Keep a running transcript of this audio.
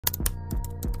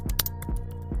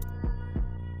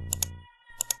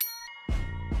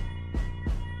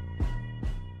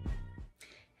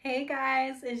Hey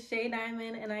guys, it's Shay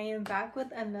Diamond and I am back with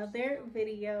another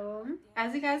video.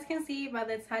 As you guys can see by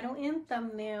the title and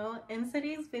thumbnail, in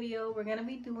today's video we're gonna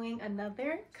be doing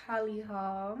another KOLLYY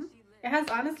haul. It has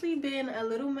honestly been a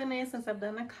little minute since I've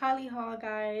done a KOLLYY haul,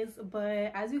 guys,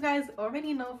 but as you guys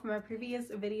already know from my previous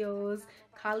videos,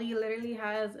 KOLLYY literally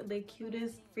has the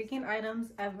cutest freaking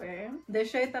items ever. This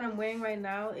shirt that I'm wearing right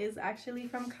now is actually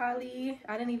from KOLLYY.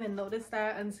 I didn't even notice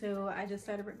that until I just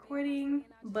started recording,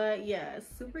 but yeah,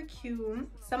 super cute.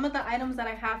 Some of the items that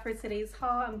I have for today's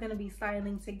haul I'm gonna be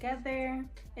styling together,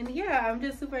 and yeah, I'm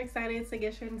just super excited to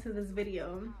get straight into this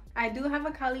video. I do have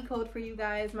a KOLLYY code for you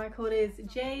guys. My code is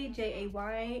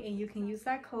JAY, and you can use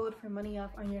that code for money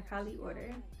off on your KOLLYY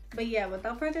order. But yeah,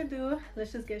 without further ado,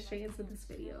 let's just get straight into this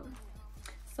video.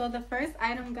 So the first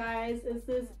item, guys, is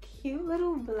this cute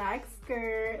little black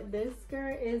skirt. This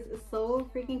skirt is so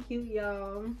freaking cute,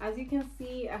 y'all. As you can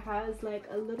see, it has like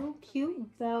a little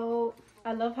cute belt.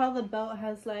 I love how the belt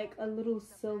has like a little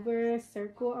silver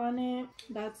circle on it.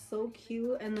 That's so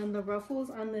cute. And then the ruffles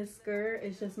on this skirt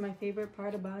is just my favorite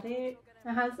part about it.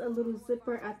 It has a little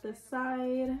zipper at the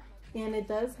side, and it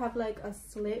does have like a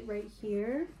slit right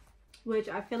here, which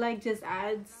I feel like just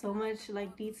adds so much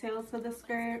like detail to the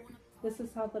skirt. This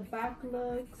is how the back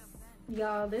looks.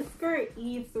 Y'all, this skirt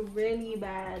eats really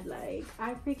bad. Like,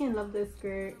 I freaking love this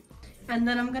skirt. And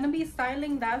then I'm gonna be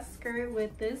styling that skirt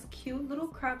with this cute little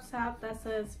crop top that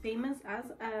says famous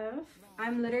as F.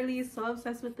 I'm literally so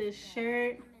obsessed with this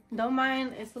shirt. Don't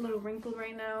mind, it's a little wrinkled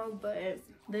right now, but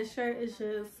this shirt is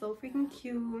just so freaking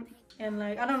cute. And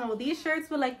like, I don't know, these shirts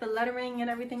with like the lettering and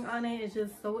everything on it is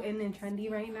just so in and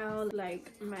trendy right now.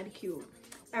 Like, mad cute.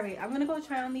 All right, I'm gonna go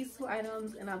try on these two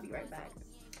items and I'll be right back.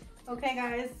 Okay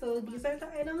guys, so these are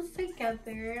the items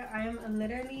together. I am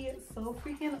literally so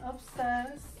freaking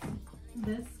obsessed.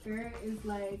 This skirt is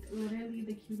like literally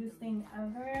the cutest thing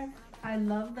ever. I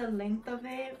love the length of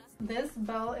it. This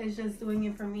belt is just doing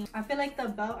it for me. I feel like the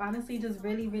belt honestly just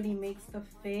really makes the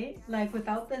fit. Like,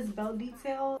 without this belt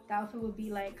detail, the outfit would be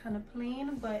like kind of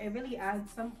plain, but it really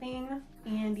adds something.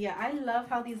 And yeah, I love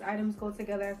how these items go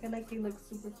together. I feel like they look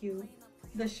super cute.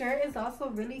 The shirt is also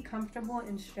really comfortable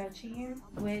and stretchy,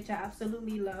 which I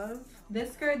absolutely love.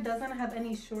 This skirt doesn't have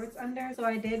any shorts under, so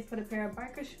I did put a pair of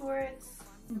biker shorts.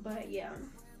 But yeah,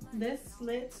 this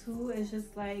slit too is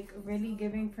just like really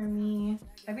giving for me.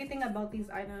 Everything about these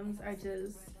items are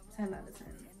just 10 out of 10.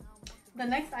 The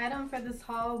next item for this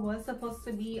haul was supposed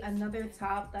to be another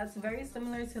top that's very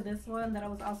similar to this one that I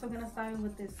was also gonna style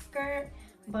with this skirt.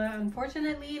 But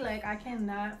unfortunately, like, I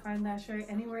cannot find that shirt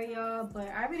anywhere, y'all. But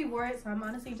I already wore it, so I'm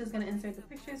honestly just gonna insert the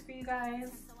pictures for you guys.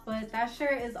 But that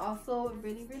shirt is also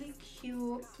really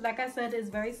cute. Like I said, it's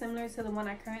very similar to the one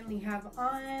I currently have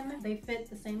on. They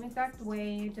fit the same exact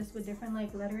way, just with different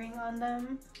like lettering on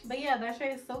them. But yeah, that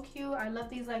shirt is so cute. I love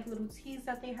these like little tees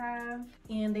that they have,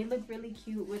 and they look really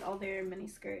cute with all their mini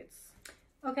skirts.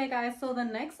 Okay guys, so the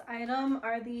next item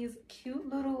are these cute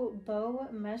little bow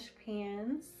mesh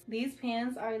pants. These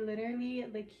pants are literally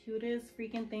the cutest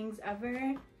freaking things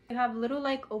ever. They have little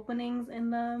like openings in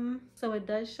them, so it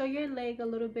does show your leg a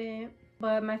little bit.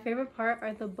 But my favorite part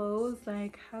are the bows.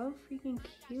 Like, how freaking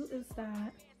cute is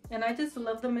that? And I just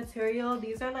love the material.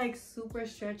 These are like super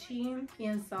stretchy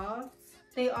and soft.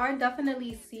 They are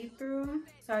definitely see-through,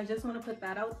 so I just want to put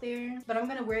that out there. But I'm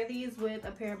gonna wear these with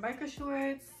a pair of biker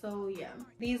shorts, so yeah.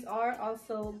 These are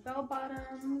also bell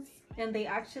bottoms, and they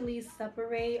actually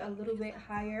separate a little bit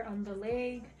higher on the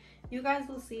leg. You guys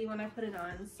will see when I put it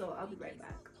on, so I'll be right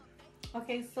back.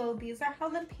 Okay, so these are how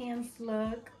the pants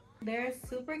look. They're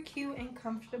super cute and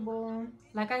comfortable.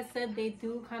 Like I said, they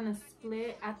do kind of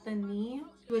split at the knee,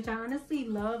 which I honestly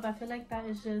love. I feel like that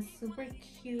is just super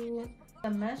cute. The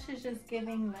mesh is just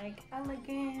giving like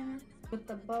elegant with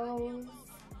the bows.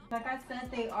 Like I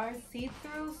said, they are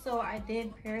see-through, so I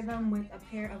did pair them with a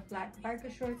pair of black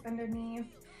biker shorts underneath.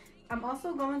 I'm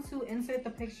also going to insert the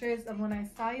pictures of when I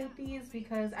styled these,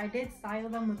 because I did style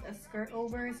them with a skirt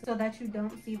over so that you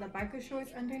don't see the biker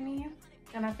shorts underneath.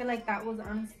 And I feel like that was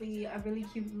honestly a really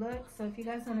cute look. So if you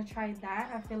guys want to try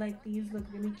that, I feel like these look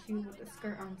really cute with the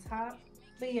skirt on top.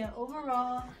 But yeah,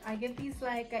 overall, I give these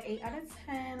like an 8 out of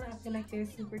 10. I feel like they're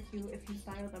super cute if you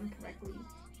style them correctly.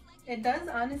 It does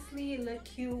honestly look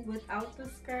cute without the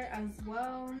skirt as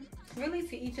well. Really,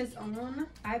 to each his own.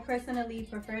 I personally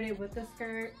preferred it with the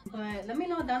skirt, but let me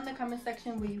know down in the comment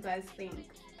section what you guys think.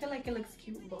 I feel like it looks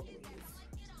cute both ways.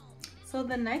 So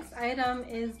the next item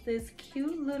is this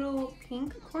cute little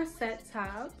pink corset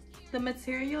top. The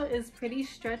material is pretty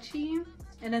stretchy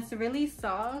and it's really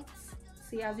soft.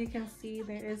 See, as you can see,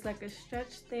 there is like a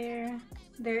stretch there.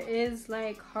 There is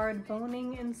like hard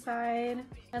boning inside,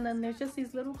 and then there's just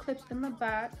these little clips in the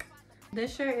back.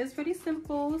 This shirt is pretty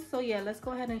simple, so yeah, let's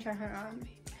go ahead and try her on.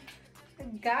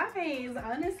 Guys,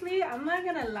 honestly, I'm not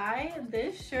gonna lie,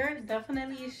 this shirt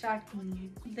definitely shocked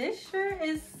me. This shirt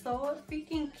is so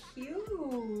freaking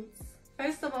cute.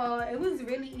 First of all, it was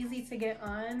really easy to get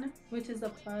on, which is a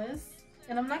plus.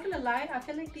 And I'm not gonna lie, I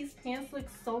feel like these pants look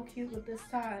so cute with this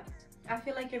top. I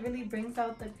feel like it really brings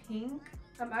out the pink.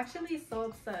 I'm actually so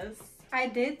obsessed. I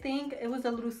did think it was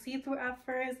a little see-through at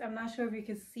first. I'm not sure if you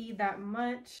can see that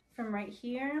much from right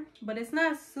here, but it's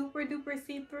not super duper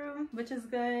see-through, which is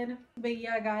good. But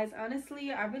yeah, guys,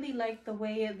 honestly, I really like the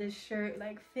way this shirt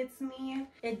like fits me.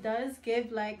 It does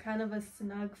give like kind of a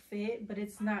snug fit, but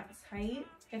it's not tight,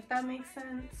 if that makes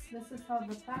sense. This is how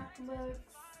the back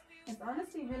looks. It's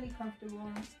honestly really comfortable.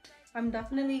 I'm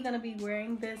definitely gonna be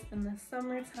wearing this in the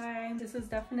summertime. This is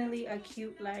definitely a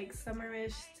cute like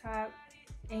summerish top.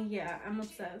 And yeah, I'm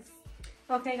obsessed.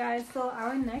 Okay guys, so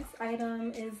our next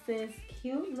item is this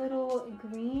cute little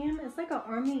green, it's like an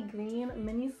army green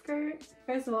mini skirt.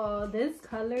 First of all, this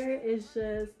color is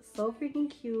just so freaking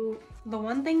cute. The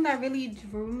one thing that really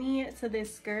drew me to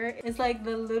this skirt is like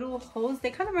the little holes.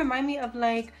 They kind of remind me of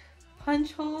like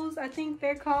punch holes, I think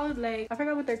they're called. Like, I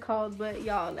forgot what they're called, but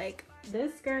y'all, like,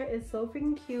 this skirt is so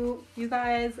freaking cute. You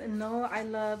guys know I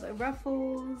love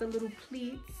ruffles, the little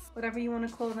pleats, whatever you want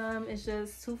to call them. It's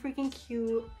just too freaking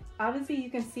cute. Obviously, you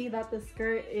can see that the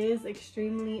skirt is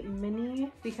extremely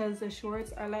mini because the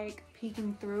shorts are like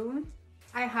peeking through.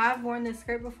 I have worn this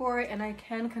skirt before and I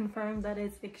can confirm that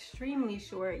it's extremely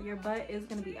short. Your butt is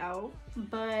gonna be out,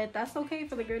 but that's okay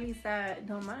for the girlies that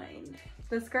don't mind.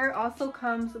 The skirt also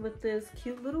comes with this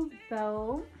cute little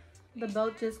belt. The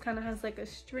belt just kind of has like a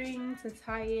string to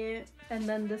tie it, and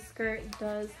then the skirt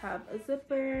does have a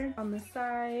zipper on the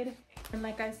side, and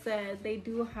like I said, they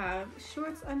do have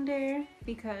shorts under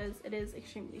because it is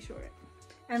extremely short.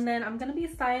 And then I'm gonna be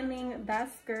styling that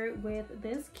skirt with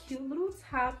this cute little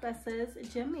top that says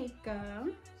Jamaica.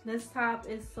 This top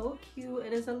is so cute.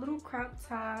 It is a little crop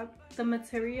top. The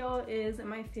material is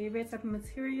my favorite type of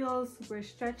material, super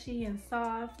stretchy and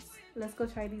soft. Let's go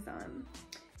try these on.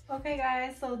 Okay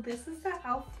guys, so this is the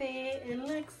outfit. It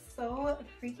looks so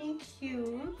freaking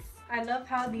cute. I love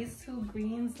how these two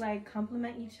greens like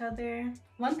complement each other.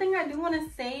 One thing I do want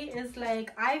to say is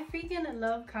like I freaking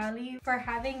love KOLLYY for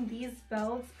having these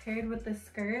belts paired with the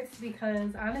skirts,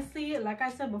 because honestly, like I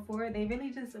said before, they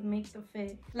really just make the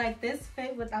fit. Like this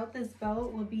fit without this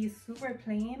belt would be super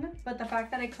plain, but the fact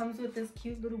that it comes with this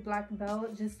cute little black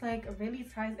belt just like really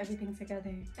ties everything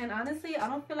together. And honestly, I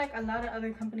don't feel like a lot of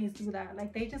other companies do that.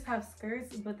 Like they just have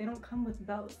skirts but they don't come with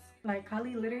belts. Like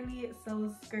KOLLYY literally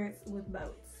sells skirts with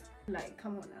belts. Like,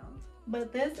 come on now.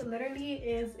 But this literally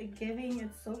is giving.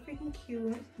 It's so freaking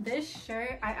cute. This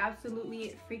shirt I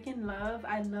absolutely freaking love.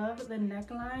 I love the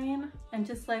neckline and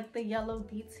just like the yellow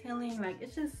detailing. Like,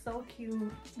 it's just so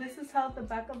cute. This is how the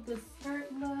back of the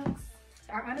skirt looks.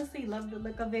 I honestly love the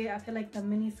look of it. I feel like the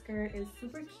mini skirt is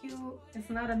super cute.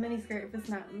 It's not a mini skirt if it's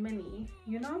not mini,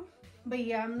 you know? But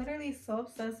yeah, I'm literally so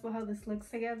obsessed with how this looks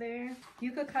together.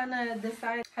 You could kind of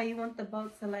decide how you want the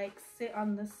belt to like sit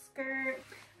on the skirt.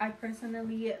 I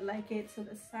personally like it to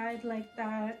the side like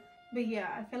that. But yeah,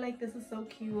 I feel like this is so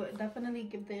cute. Definitely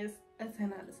give this a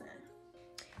 10 out of 10.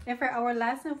 And for our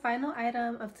last and final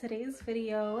item of today's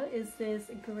video is this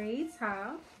gray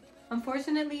top.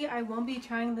 Unfortunately, I won't be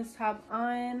trying this top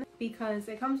on because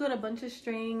it comes with a bunch of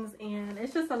strings and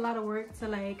it's just a lot of work to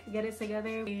like get it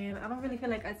together, and I don't really feel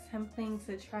like attempting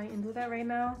to try and do that right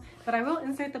now. But I will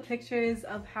insert the pictures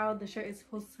of how the shirt is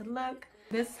supposed to look.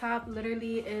 This top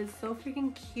literally is so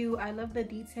freaking cute. I love the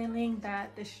detailing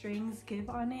that the strings give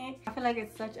on it. I feel like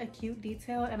it's such a cute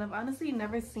detail, and I've honestly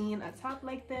never seen a top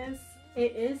like this.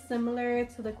 It is similar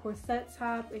to the corset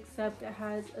top except it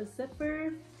has a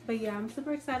zipper. But yeah, I'm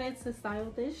super excited to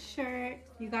style this shirt.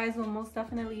 You guys will most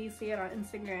definitely see it on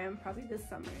Instagram probably this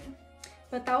summer.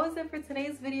 But that was it for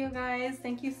today's video, guys.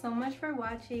 Thank you so much for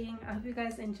watching. I hope you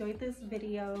guys enjoyed this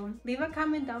video. Leave a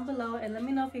comment down below and let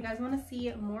me know if you guys want to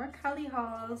see more KOLLYY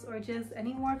hauls or just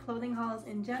any more clothing hauls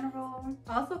in general.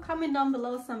 Also comment down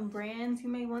below some brands you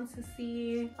may want to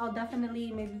see. I'll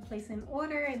definitely maybe place an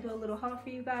order and do a little haul for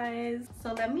you guys.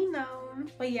 So let me know.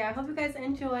 But yeah, I hope you guys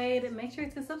enjoyed. Make sure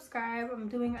to subscribe. I'm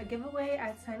doing a giveaway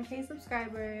at 10K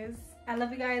subscribers. I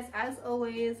love you guys as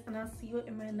always, and I'll see you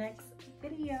in my next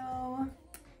video.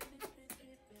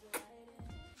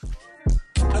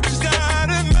 I just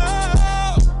gotta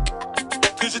know,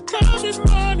 'cause your time is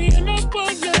money and I'm